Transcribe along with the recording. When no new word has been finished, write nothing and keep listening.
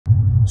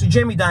So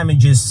Jamie Dimon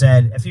just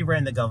said if he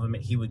ran the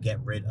government, he would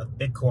get rid of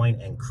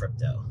Bitcoin and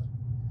crypto.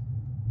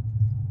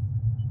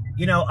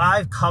 You know,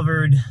 I've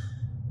covered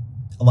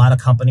a lot of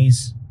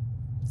companies,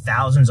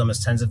 thousands,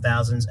 almost tens of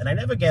thousands, and I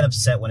never get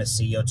upset when a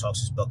CEO talks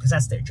his book because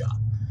that's their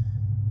job.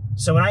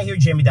 So when I hear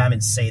Jamie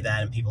Dimon say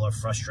that and people are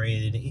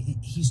frustrated,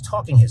 he's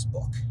talking his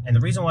book. And the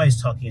reason why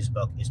he's talking his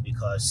book is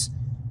because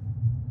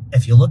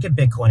if you look at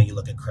Bitcoin and you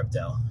look at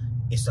crypto,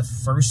 it's the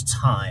first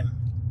time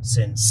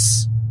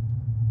since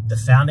the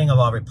founding of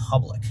our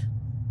republic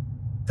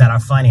that our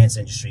finance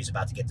industry is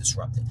about to get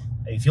disrupted.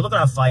 If you look at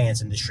our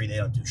finance industry, they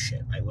don't do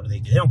shit, right? What do?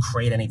 They don't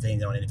create anything.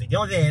 They don't innovate. The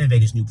only thing they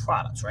innovate is new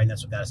products, right? And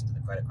that's what got us into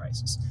the credit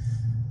crisis.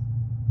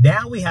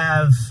 Now we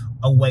have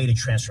a way to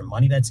transfer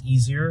money that's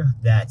easier,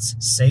 that's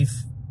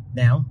safe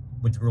now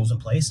with the rules in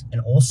place, and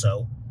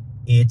also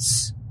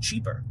it's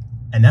cheaper.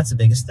 And that's the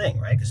biggest thing,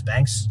 right? Because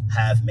banks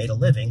have made a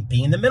living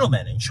being the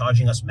middlemen and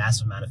charging us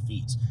massive amount of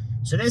fees.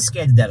 So they're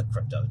scared to death of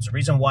crypto. It's the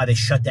reason why they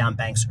shut down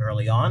banks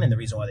early on, and the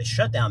reason why they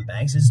shut down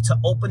banks is to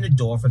open the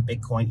door for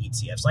Bitcoin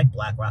ETFs like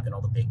BlackRock and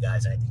all the big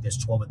guys. And I think there's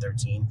 12 or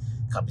 13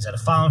 companies that are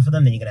filing for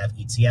them. Then you're going to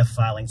have ETF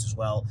filings as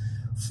well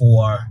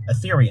for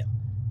Ethereum.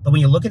 But when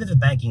you look at the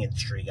banking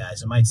industry,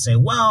 guys, it might say,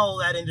 well,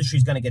 that industry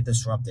is going to get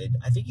disrupted.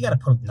 I think you got to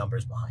put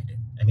numbers behind it.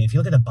 I mean, if you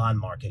look at the bond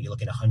market, you're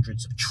looking at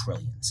hundreds of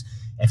trillions.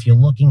 If you're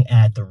looking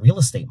at the real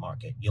estate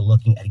market, you're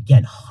looking at,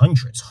 again,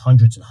 hundreds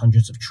and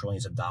hundreds of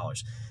trillions of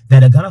dollars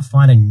that are going to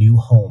find a new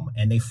home.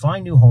 And they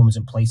find new homes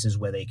in places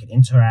where they can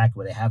interact,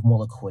 where they have more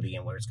liquidity,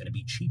 and where it's going to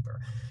be cheaper.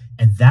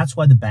 And that's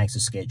why the banks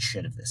are scared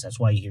shit of this. That's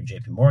why you hear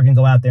JP Morgan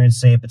go out there and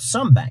say it. But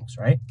some banks,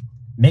 right?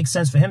 Makes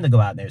sense for him to go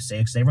out there and say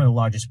it because they run the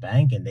largest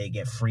bank and they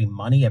get free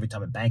money every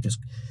time a bank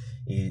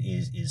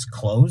is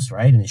closed,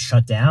 right, and is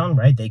shut down,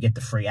 right? They get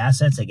the free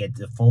assets, they get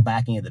the full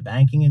backing of the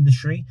banking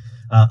industry,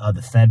 of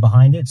the Fed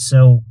behind it.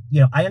 So,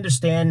 you know, I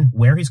understand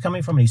where he's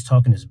coming from and he's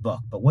talking his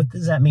book, but what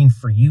does that mean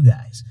for you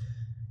guys?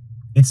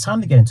 It's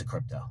time to get into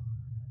crypto.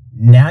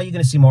 Now you're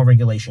going to see more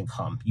regulation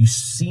come. You've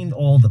seen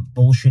all the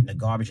bullshit and the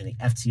garbage and the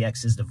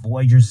FTXs, the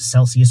Voyagers, the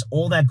Celsius,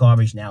 all that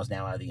garbage now is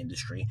out of the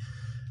industry,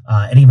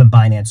 and even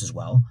Binance as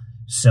well.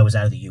 So it's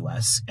out of the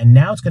US. And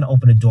now it's going to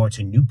open a door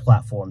to new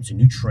platforms, to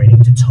new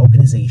trading, to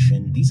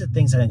tokenization. These are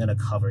things that I'm going to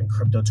cover in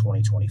Crypto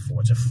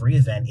 2024. It's a free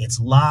event. It's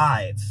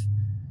live.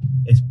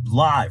 It's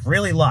live,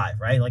 really live,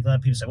 right? Like a lot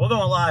of people say, we're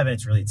going live and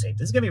it's really taped.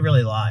 This is going to be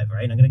really live,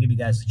 right? And I'm going to give you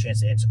guys a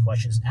chance to answer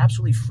questions.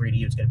 Absolutely free to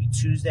you. It's going to be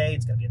Tuesday.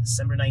 It's going to be on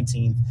December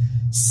 19th,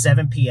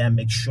 7 p.m.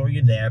 Make sure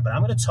you're there. But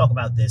I'm going to talk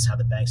about this, how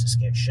the banks are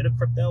scared shit of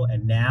crypto.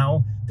 And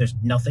now there's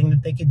nothing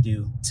that they can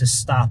do to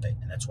stop it.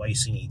 And that's why you're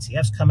seeing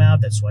ETFs come out.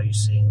 That's why you're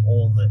seeing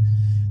all the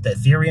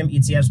Ethereum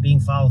ETFs being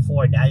filed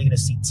for. Now you're going to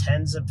see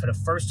for the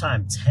first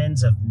time,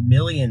 tens of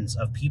millions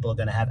of people are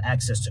going to have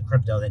access to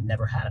crypto that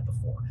never had it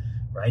before.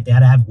 Right? They had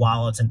to have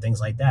wallets and things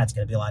like that. It's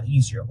going to be a lot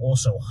easier.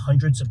 Also,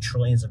 hundreds of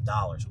trillions of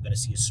dollars. We're going to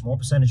see a small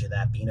percentage of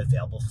that being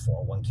available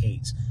for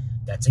 401ks.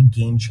 That's a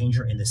game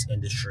changer in this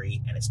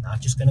industry. And it's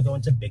not just going to go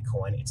into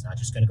Bitcoin. It's not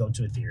just going to go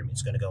into Ethereum.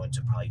 It's going to go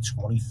into probably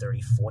 20,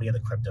 30, 40 other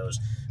cryptos,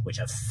 which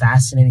have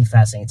fascinating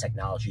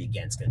technology.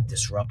 Again, it's going to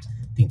disrupt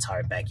the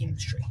entire banking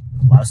industry.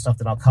 A lot of stuff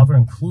that I'll cover,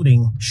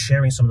 including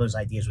sharing some of those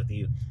ideas with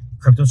you.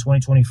 Crypto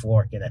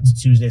 2024. Again, that's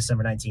Tuesday,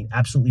 December 19th.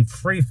 Absolutely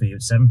free for you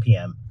at 7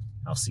 p.m.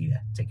 I'll see you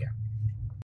there. Take care.